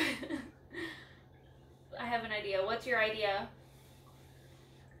 I have an idea. What's your idea?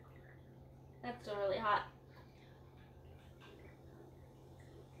 That's still really hot.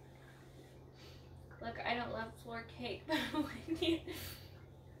 Look, I don't love floor cake, but I'm like you.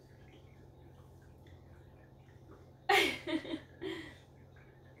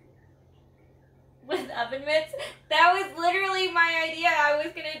 oven mitts. That was literally my idea. I was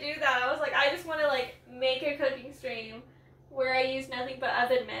gonna do that. I was like, I just want to like make a cooking stream where I use nothing but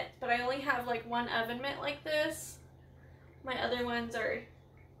oven mitts, but I only have like one oven mitt like this. My other ones are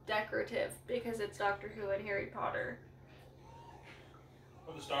decorative because it's Doctor Who and Harry Potter.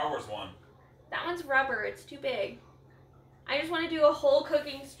 Or the Star Wars one. That one's rubber. It's too big. I just want to do a whole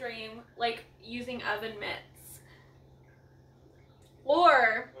cooking stream like using oven mitts.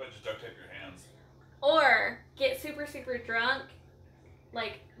 Or Just duct tape your hands. Or get super, super drunk,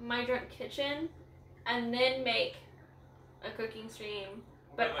 like My Drunk Kitchen, and then make a cooking stream,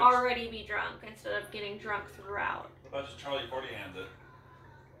 but already be drunk instead of getting drunk throughout. What about just Charlie 40 hands it?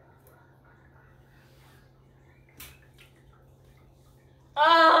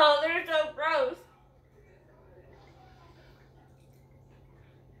 Oh, they're so gross.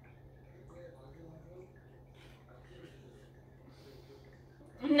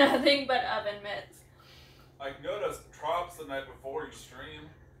 Nothing but oven mitts. I can go to Trops the night before you stream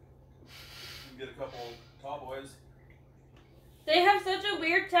and get a couple tall boys. They have such a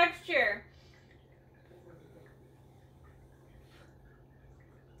weird texture.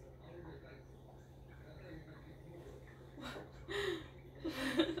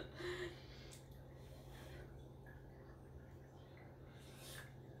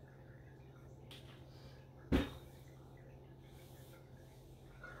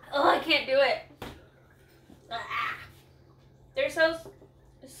 Oh, I can't do it. Ah. They're so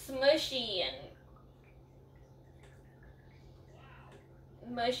smushy and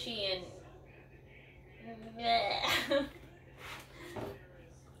mushy and bleh.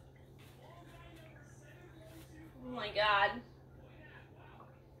 Oh my god.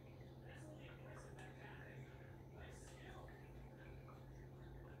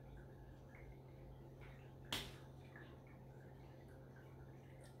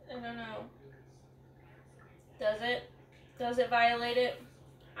 I don't know. Does it? Does it violate it?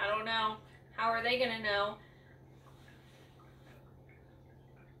 I don't know. How are they gonna know?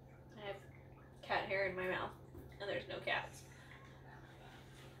 I have cat hair in my mouth, and there's no cats.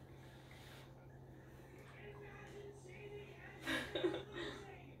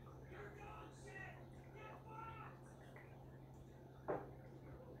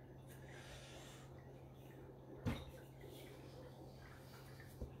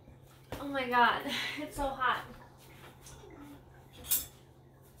 Oh my god, it's so hot.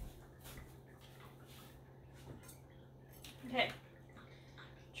 Okay,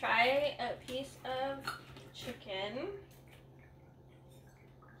 try a piece of chicken.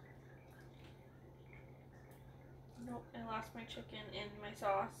 Nope, I lost my chicken in my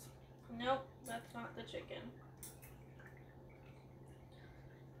sauce. Nope, that's not the chicken.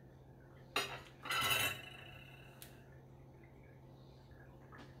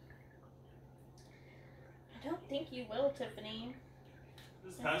 I don't think you will, Tiffany.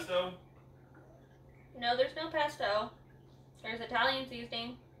 This is pesto? No, there's no pesto. There's Italian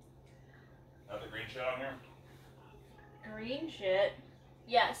seasoning. Have the green shit on here? Green shit?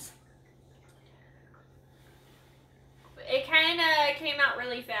 Yes. It kind of came out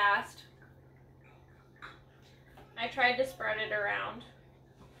really fast. I tried to spread it around.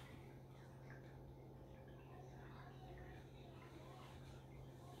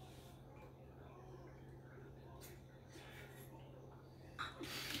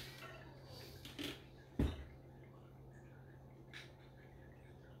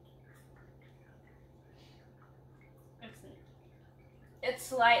 It's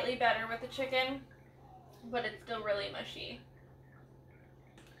slightly better with the chicken, but it's still really mushy.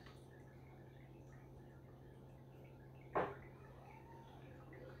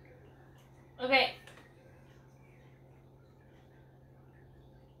 Okay.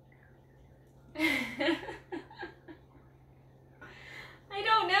 I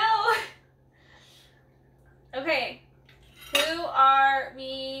don't know. Okay. Who are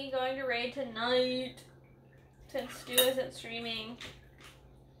we going to raid tonight? Since Stu isn't streaming.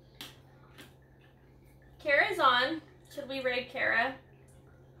 Kara's on. Should we raid Kara?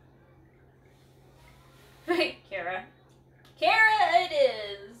 Wait, Kara. Kara it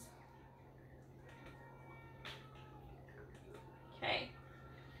is! Okay.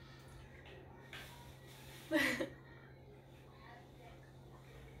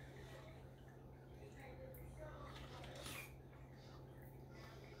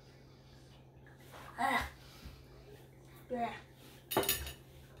 Yeah.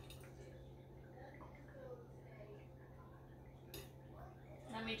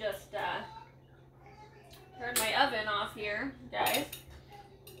 Let me just turn my oven off here, guys.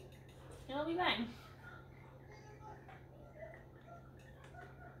 It'll be fine.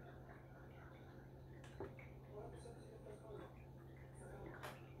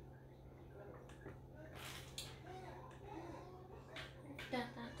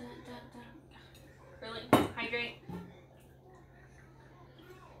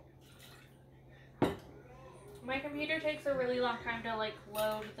 My computer takes a really long time to like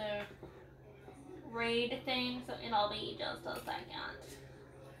load the raid thing, so it'll be just a second.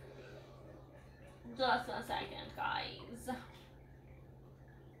 Just a second, guys.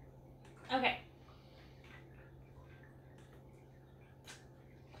 Okay.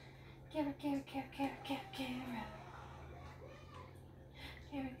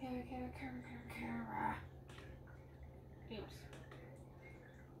 Kara. Oops.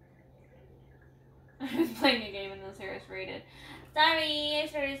 I was playing a game and the Sarah's rated. Sorry, I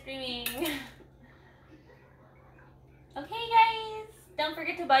started screaming. Okay, guys. Don't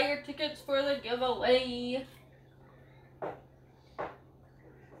forget to buy your tickets for the giveaway.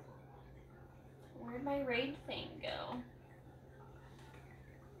 Where'd my raid thing go?